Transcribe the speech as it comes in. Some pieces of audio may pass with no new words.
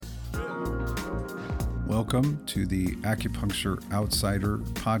Welcome to the Acupuncture Outsider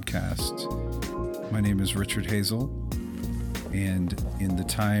podcast. My name is Richard Hazel, and in the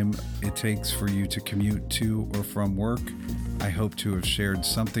time it takes for you to commute to or from work, I hope to have shared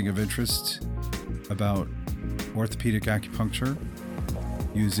something of interest about orthopedic acupuncture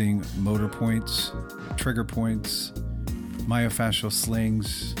using motor points, trigger points, myofascial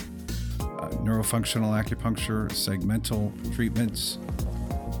slings, neurofunctional acupuncture, segmental treatments,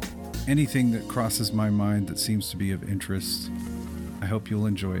 anything that crosses my mind that seems to be of interest. I hope you'll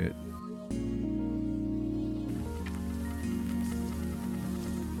enjoy it.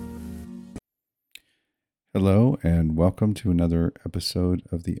 Hello, and welcome to another episode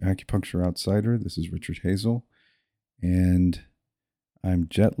of the Acupuncture Outsider. This is Richard Hazel, and I'm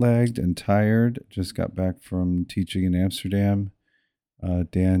jet-lagged and tired. Just got back from teaching in Amsterdam.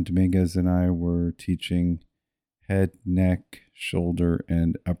 Dan Dominguez and I were teaching head, neck, shoulder,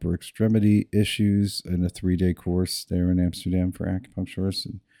 and upper extremity issues in a 3-day course there in Amsterdam for acupuncturists.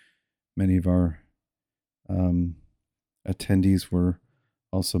 And many of our attendees were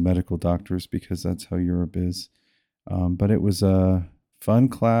also medical doctors because that's how Europe is. But it was a fun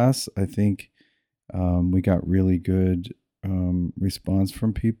class. I think we got really good response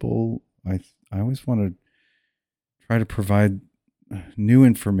from people. I always want to try to provide new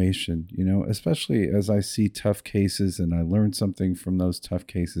information, especially as I see tough cases and I learn something from those tough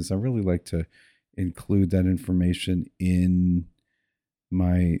cases. I really like to include that information in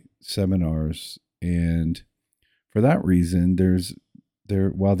my seminars. And for that reason,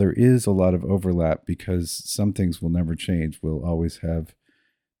 while there is a lot of overlap, because some things will never change, we'll always have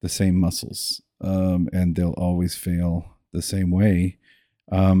the same muscles, and they'll always fail the same way.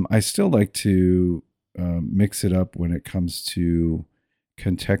 I still like to mix it up when it comes to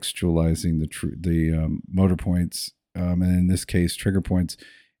contextualizing the motor points, and in this case, trigger points,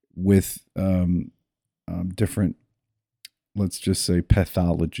 with different, let's just say,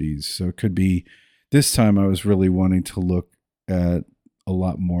 pathologies. So it could be, this time I was really wanting to look at a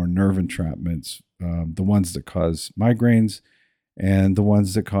lot more nerve entrapments, the ones that cause migraines and the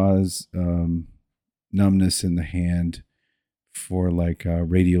ones that cause numbness in the hand, for like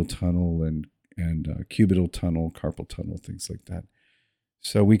radial tunnel and cubital tunnel, carpal tunnel, things like that.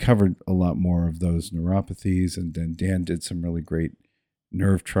 So we covered a lot more of those neuropathies, and then Dan did some really great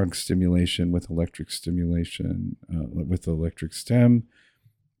nerve trunk stimulation with electric stimulation, with the electric stem.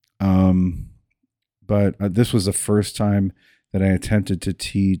 But this was the first time that I attempted to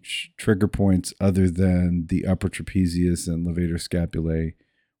teach trigger points other than the upper trapezius and levator scapulae,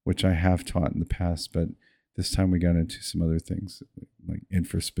 which I have taught in the past, but this time we got into some other things like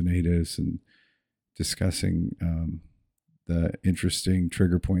infraspinatus and discussing the interesting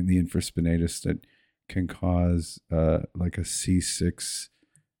trigger point in the infraspinatus that can cause like a C6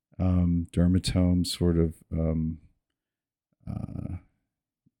 dermatome sort of.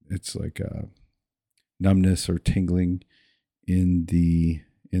 It's like a numbness or tingling in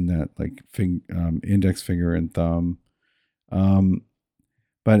that like index finger and thumb.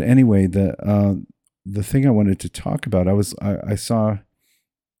 But anyway, the thing I wanted to talk about, I saw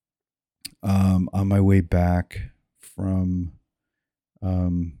on my way back from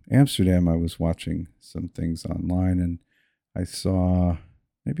Amsterdam, I was watching some things online, and I saw,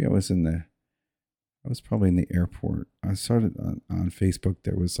 maybe I was probably in the airport. I started on Facebook.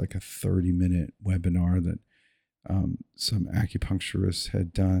 There was like a 30-minute webinar that some acupuncturists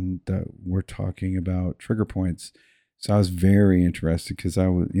had done that were talking about trigger points. So I was very interested because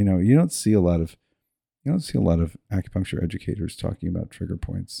you don't see a lot of acupuncture educators talking about trigger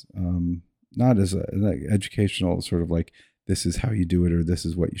points. Not as like educational, sort of like, this is how you do it, or this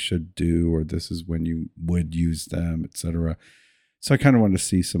is what you should do, or this is when you would use them, etc. So I kind of wanted to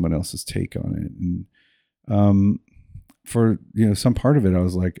see someone else's take on it. And for some part of it, I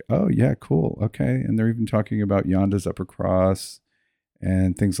was like, oh yeah, cool, okay. And they're even talking about Yanda's upper cross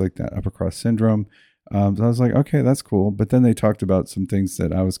and things like that, upper cross syndrome. So I was like, okay, that's cool. But then they talked about some things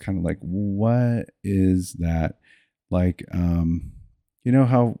that I was kind of like, what is that? Like,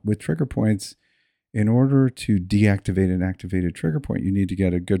 how with trigger points, in order to deactivate an activated trigger point, you need to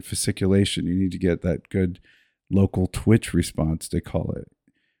get a good fasciculation. You need to get that good local twitch response, they call it,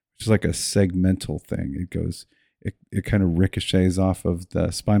 which is like a segmental thing. It kind of ricochets off of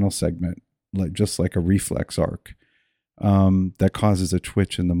the spinal segment, just like a reflex arc, that causes a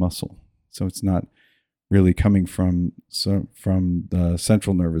twitch in the muscle. So it's not really coming from the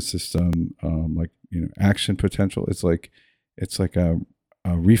central nervous system, action potential. It's like a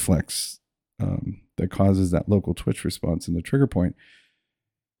reflex that causes that local twitch response in the trigger point.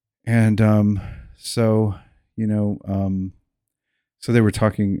 And so they were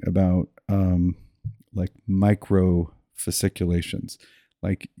talking about like micro fasciculations,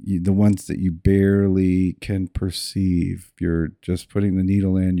 like the ones that you barely can perceive. You're just putting the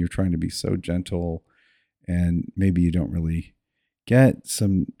needle in, you're trying to be so gentle, and maybe you don't really get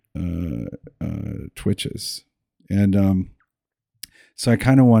some twitches. And so I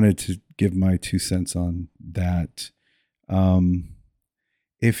kind of wanted to give my 2 cents on that.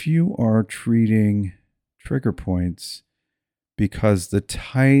 If you are treating trigger points because the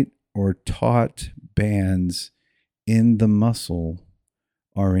tight or taut bands in the muscle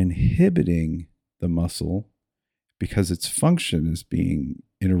are inhibiting the muscle because its function is being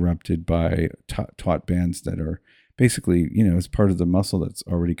interrupted by taut bands that are basically, it's part of the muscle that's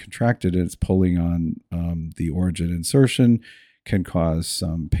already contracted and it's pulling on the origin insertion, can cause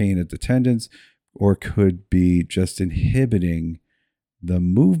some pain at the tendons, or could be just inhibiting the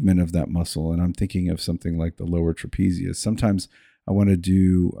movement of that muscle. And I'm thinking of something like the lower trapezius. Sometimes I want to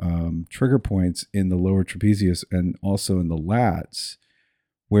do trigger points in the lower trapezius and also in the lats,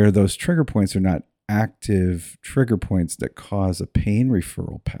 where those trigger points are not active trigger points that cause a pain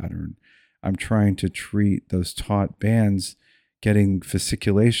referral pattern. I'm trying to treat those taut bands, getting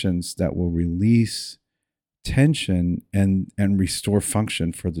fasciculations that will release tension and restore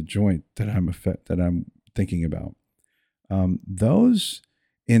function for the joint that I'm thinking about. In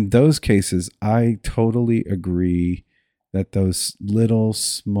those cases, I totally agree that those little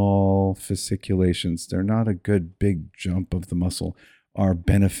small fasciculations, they're not a good big jump of the muscle, are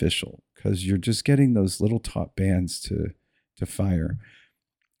beneficial because you're just getting those little taut bands to fire.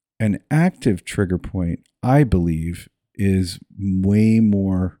 An active trigger point, I believe, is way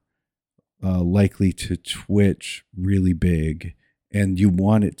more likely to twitch really big, and you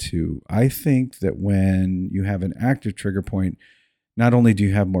want it to. I think that when you have an active trigger point, not only do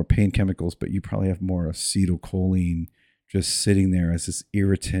you have more pain chemicals, but you probably have more acetylcholine just sitting there as this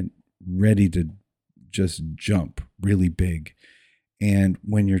irritant ready to just jump really big. And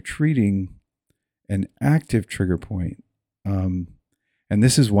when you're treating an active trigger point, and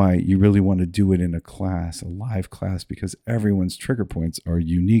this is why you really want to do it in a class, a live class, because everyone's trigger points are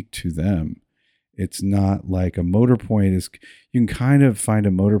unique to them. It's not like a motor point is, you can kind of find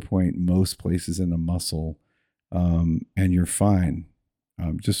a motor point most places in the muscle, and you're fine.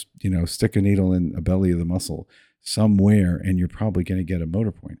 Just, stick a needle in the belly of the muscle somewhere, and you're probably going to get a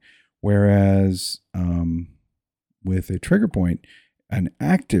motor point. Whereas with a trigger point, an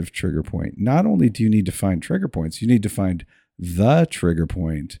active trigger point, not only do you need to find trigger points, you need to find the trigger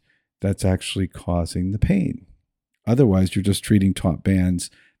point that's actually causing the pain. Otherwise, you're just treating taut bands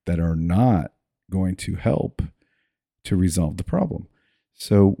that are not going to help to resolve the problem.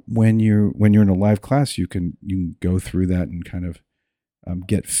 So when you're in a live class, you can go through that and kind of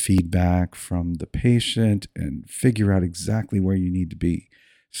get feedback from the patient and figure out exactly where you need to be.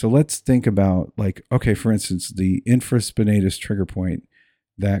 So let's think about, like, okay, for instance, the infraspinatus trigger point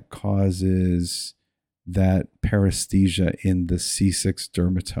that causes that paresthesia in the C6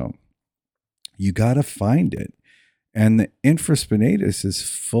 dermatome. You got to find it. And the infraspinatus is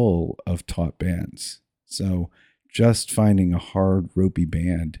full of taut bands. So just finding a hard, ropey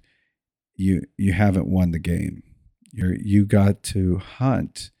band, you haven't won the game. You got to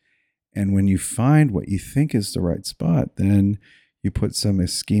hunt. And when you find what you think is the right spot, then you put some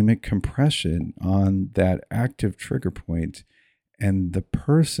ischemic compression on that active trigger point, and the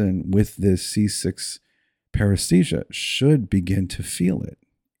person with this C6 paresthesia should begin to feel it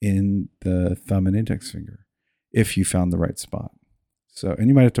in the thumb and index finger if you found the right spot. So, and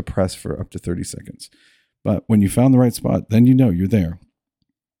you might have to press for up to 30 seconds. But when you found the right spot, then you're there.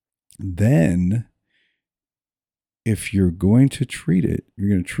 Then, if you're going to treat it, you're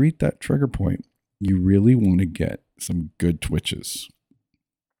going to treat that trigger point, you really want to get some good twitches.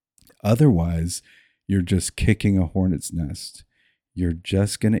 Otherwise, you're just kicking a hornet's nest. You're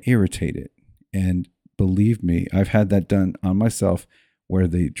just going to irritate it. And believe me, I've had that done on myself where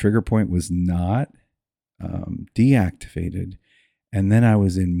the trigger point was not deactivated. And then I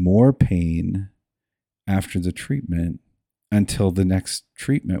was in more pain after the treatment until the next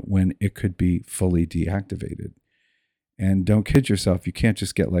treatment when it could be fully deactivated. And don't kid yourself. You can't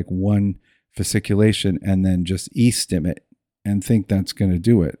just get like one fasciculation and then just e-stim it and think that's going to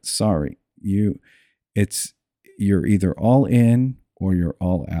do it. Sorry. You're either all in or you're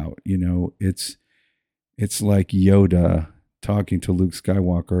all out. It's like Yoda talking to Luke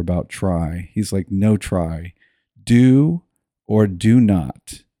Skywalker about try. He's like, no try. Do or do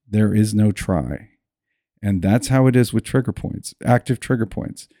not. There is no try. And that's how it is with trigger points, active trigger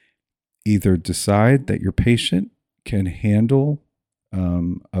points. Either decide that your patient can handle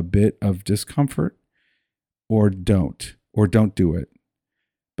a bit of discomfort or don't do it.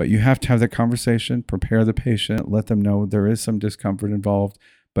 But you have to have that conversation, prepare the patient, let them know there is some discomfort involved,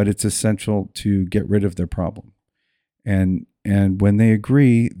 but it's essential to get rid of their problem. And when they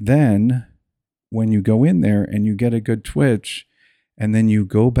agree, then when you go in there and you get a good twitch, and then you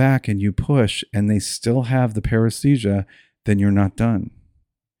go back and you push and they still have the paresthesia, then you're not done.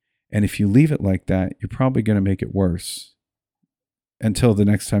 And if you leave it like that, you're probably going to make it worse until the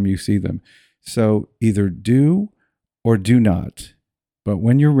next time you see them. So either do or do not. But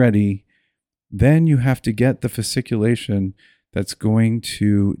when you're ready, then you have to get the fasciculation that's going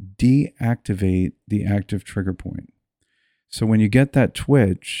to deactivate the active trigger point. So when you get that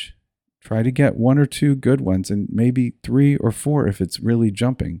twitch, try to get 1 or 2 good ones, and maybe 3 or 4 if it's really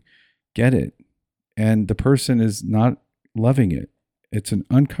jumping. Get it. And the person is not loving it. It's an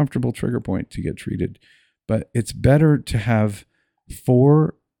uncomfortable trigger point to get treated. But it's better to have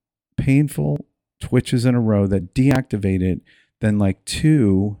 4 painful twitches in a row that deactivate it than like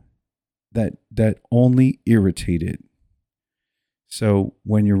 2 that only irritate it. So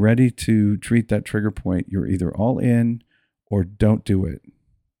when you're ready to treat that trigger point, you're either all in or don't do it.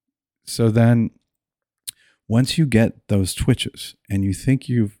 So then once you get those twitches and you think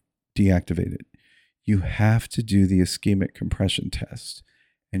you've deactivated, you have to do the ischemic compression test.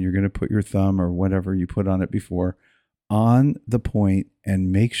 And you're going to put your thumb or whatever you put on it before on the point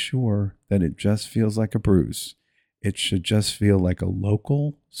and make sure that it just feels like a bruise. It should just feel like a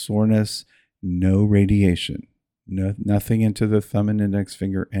local soreness, no radiation, nothing into the thumb and index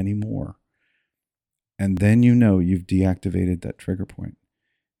finger anymore. And then you know you've deactivated that trigger point.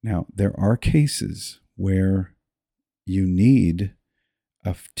 Now, there are cases where you need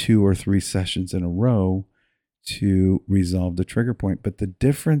 2 or 3 sessions in a row to resolve the trigger point. But the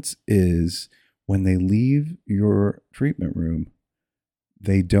difference is when they leave your treatment room,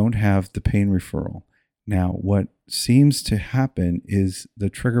 they don't have the pain referral. Now, what seems to happen is the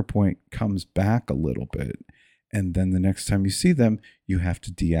trigger point comes back a little bit, and then the next time you see them, you have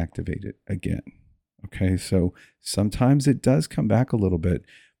to deactivate it again. Okay, so sometimes it does come back a little bit,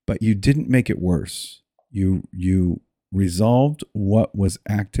 but you didn't make it worse. You resolved what was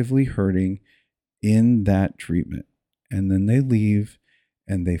actively hurting in that treatment. And then they leave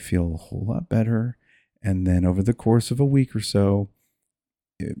and they feel a whole lot better. And then over the course of a week or so,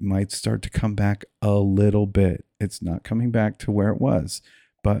 it might start to come back a little bit. It's not coming back to where it was,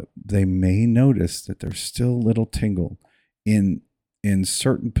 but they may notice that there's still a little tingle in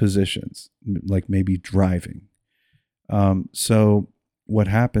certain positions, like maybe driving. So what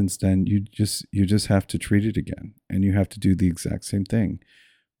happens then, you just have to treat it again, and you have to do the exact same thing.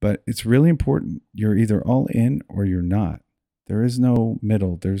 But it's really important. You're either all in or you're not. There is no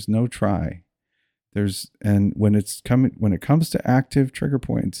middle. There's no try. And when it comes to active trigger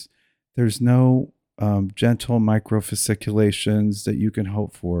points, there's no gentle microfasciculations that you can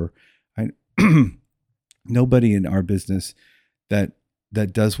hope for. Nobody in our business that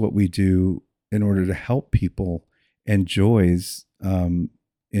does what we do in order to help people enjoys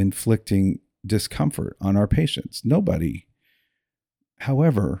inflicting discomfort on our patients. Nobody.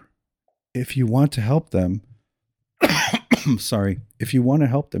 However, if you want to help them, if you want to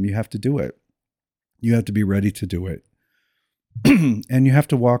help them, you have to do it. You have to be ready to do it. And you have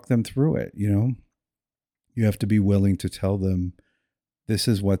to walk them through it, you know. You have to be willing to tell them, this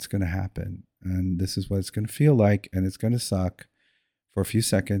is what's going to happen, and this is what it's going to feel like, and it's going to suck for a few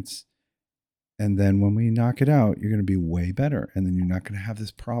seconds. And then when we knock it out, you're going to be way better. And then you're not going to have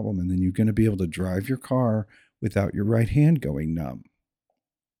this problem. And then you're going to be able to drive your car without your right hand going numb.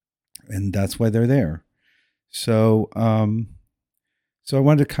 And that's why they're there. So I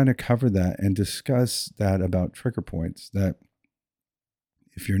wanted to kind of cover that and discuss that about trigger points, that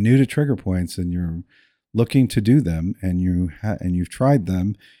if you're new to trigger points and you're looking to do them and you've tried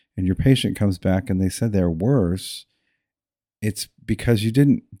them and your patient comes back and they said they're worse, it's because you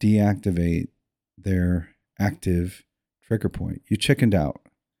didn't deactivate their active trigger point. You chickened out.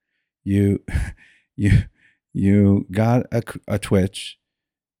 You got a twitch,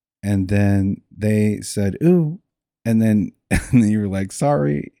 and then they said, ooh, and then you were like,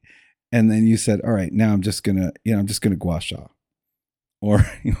 sorry. And then you said, all right, now I'm just gonna gua sha. Or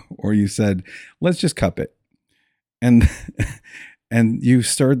you said, let's just cup it. And you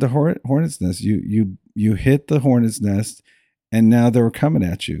stirred the hornet's nest. You hit the hornet's nest, and now they were coming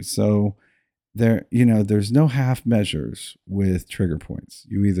at you. So there's no half measures with trigger points.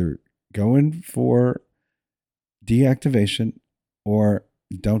 You either go in for deactivation or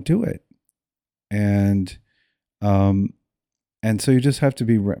don't do it. And so you just have to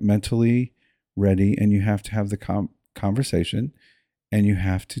be mentally ready, and you have to have the conversation, and you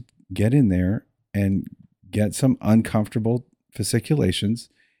have to get in there and get some uncomfortable fasciculations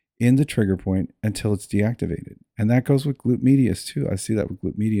in the trigger point until it's deactivated. And that goes with glute medius too. I see that with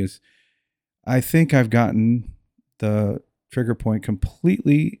glute medius. I think I've gotten the trigger point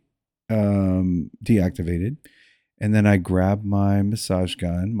completely deactivated. And then I grab my massage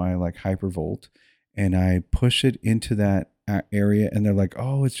gun, my like Hypervolt, and I push it into that area. And they're like,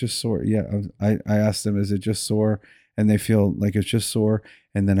 oh, it's just sore. Yeah. I asked them, is it just sore? And they feel like it's just sore.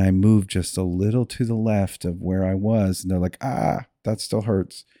 And then I move just a little to the left of where I was. And they're like, that still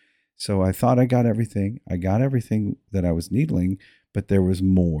hurts. So I thought I got everything. I got everything that I was needling, but there was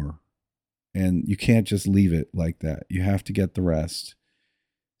more. And you can't just leave it like that. You have to get the rest.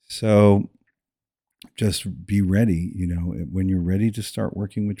 So just be ready. When you're ready to start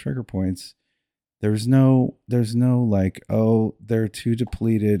working with trigger points, there's no like, oh, they're too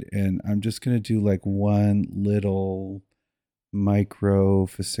depleted and I'm just going to do like one little micro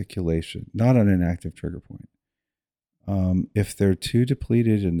fasciculation, not on an active trigger point. If they're too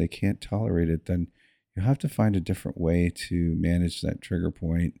depleted and they can't tolerate it, then you have to find a different way to manage that trigger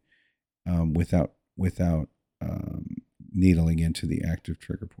point without needling into the active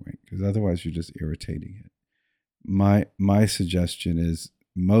trigger point, because otherwise you're just irritating it. My suggestion is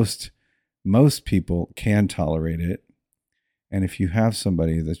most people can tolerate it, and if you have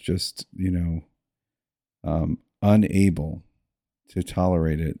somebody that's just unable to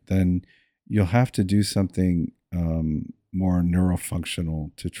tolerate it, then you'll have to do something more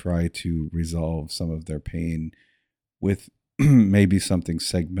neurofunctional to try to resolve some of their pain with maybe something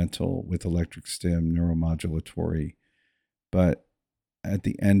segmental with electric stim, neuromodulatory. But at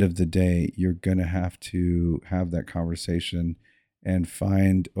the end of the day, you're going to have that conversation and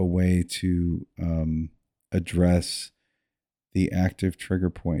find a way to address the active trigger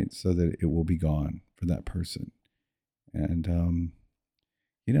point so that it will be gone for that person. And,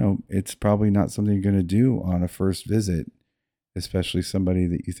 it's probably not something you're going to do on a first visit, especially somebody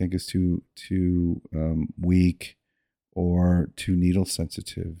that you think is too weak or too needle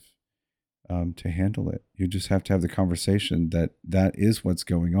sensitive to handle it. You just have to have the conversation that is what's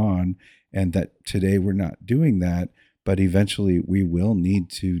going on, and that today we're not doing that, but eventually we will need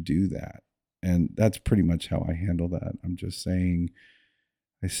to do that. And that's pretty much how I handle that. I'm just saying,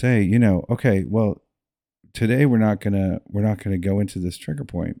 I say, okay, well, today we're not gonna go into this trigger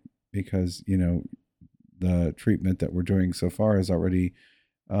point because the treatment that we're doing so far is already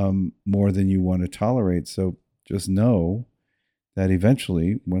more than you want to tolerate. So just know that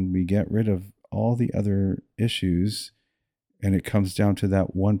eventually, when we get rid of all the other issues and it comes down to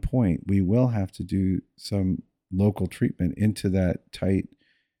that one point, we will have to do some local treatment into that tight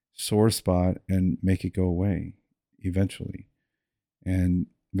sore spot and make it go away eventually. And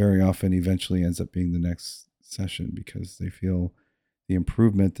very often eventually ends up being the next session because they feel the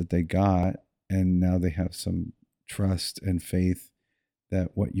improvement that they got, and now they have some trust and faith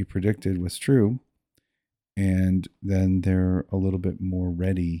that what you predicted was true. And then they're a little bit more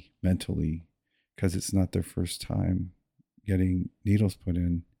ready mentally because it's not their first time getting needles put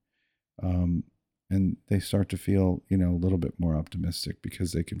in. And they start to feel, a little bit more optimistic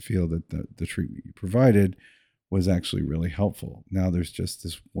because they can feel that the treatment you provided was actually really helpful. Now there's just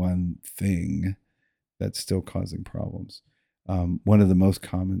this one thing that's still causing problems. One of the most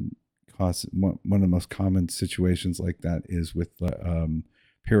common situations like that is with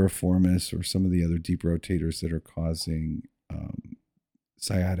piriformis or some of the other deep rotators that are causing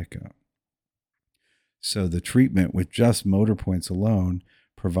sciatica. So the treatment with just motor points alone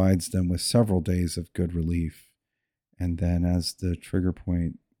provides them with several days of good relief. And then as the trigger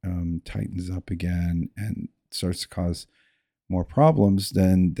point tightens up again and starts to cause more problems,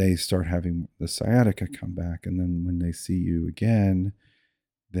 then they start having the sciatica come back. And then when they see you again,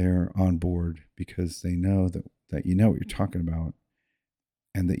 they're on board because they know that you know what you're talking about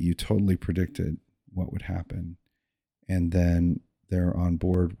and that you totally predicted what would happen. And then they're on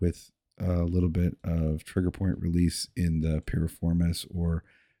board with a little bit of trigger point release in the piriformis, or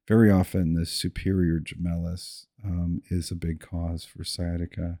very often the superior gemellus is a big cause for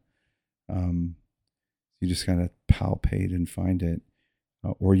sciatica. You just kind of palpate and find it,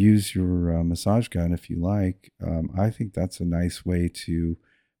 or use your massage gun if you like. I think that's a nice way to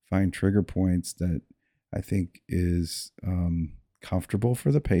find trigger points that I think is comfortable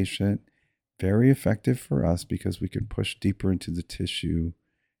for the patient, very effective for us because we can push deeper into the tissue,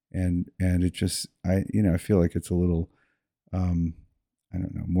 and it just I feel like it's a little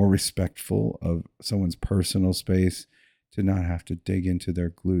more respectful of someone's personal space to not have to dig into their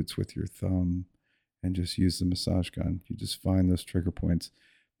glutes with your thumb and just use the massage gun. You just find those trigger points.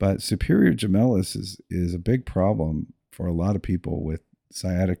 But superior gemellus is a big problem for a lot of people with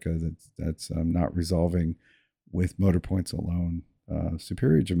sciatica that's not resolving with motor points alone.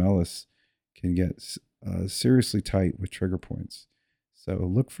 superior gemellus can get seriously tight with trigger points. So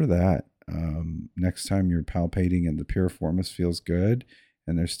look for that next time you're palpating and the piriformis feels good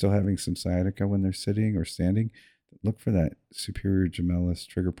and they're still having some sciatica when they're sitting or standing. Look for that superior gemellus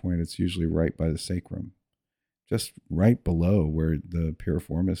trigger point. It's usually right by the sacrum, just right below where the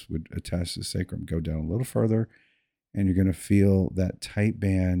piriformis would attach to the sacrum. Go down a little further, and you're going to feel that tight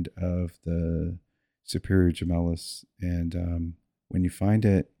band of the superior gemellus. And when you find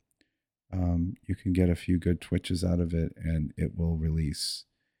it, you can get a few good twitches out of it, and it will release.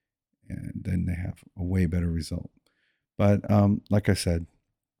 And then they have a way better result. But like I said,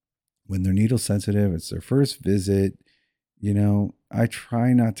 when they're needle sensitive, it's their first visit. I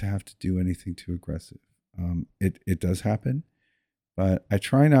try not to have to do anything too aggressive. It does happen, but I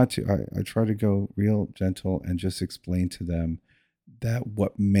try not to. I try to go real gentle and just explain to them that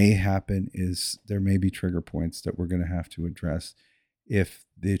what may happen is there may be trigger points that we're going to have to address if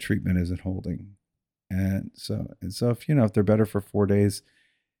the treatment isn't holding. And so if they're better for 4 days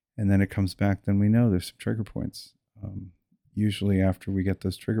and then it comes back, then we know there's some trigger points. Usually after we get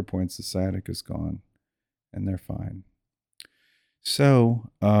those trigger points, the sciatica is gone and they're fine. So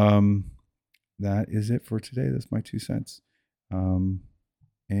that is it for today. That's my 2 cents.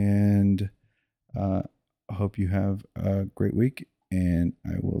 And I hope you have a great week, and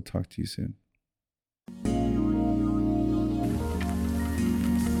I will talk to you soon.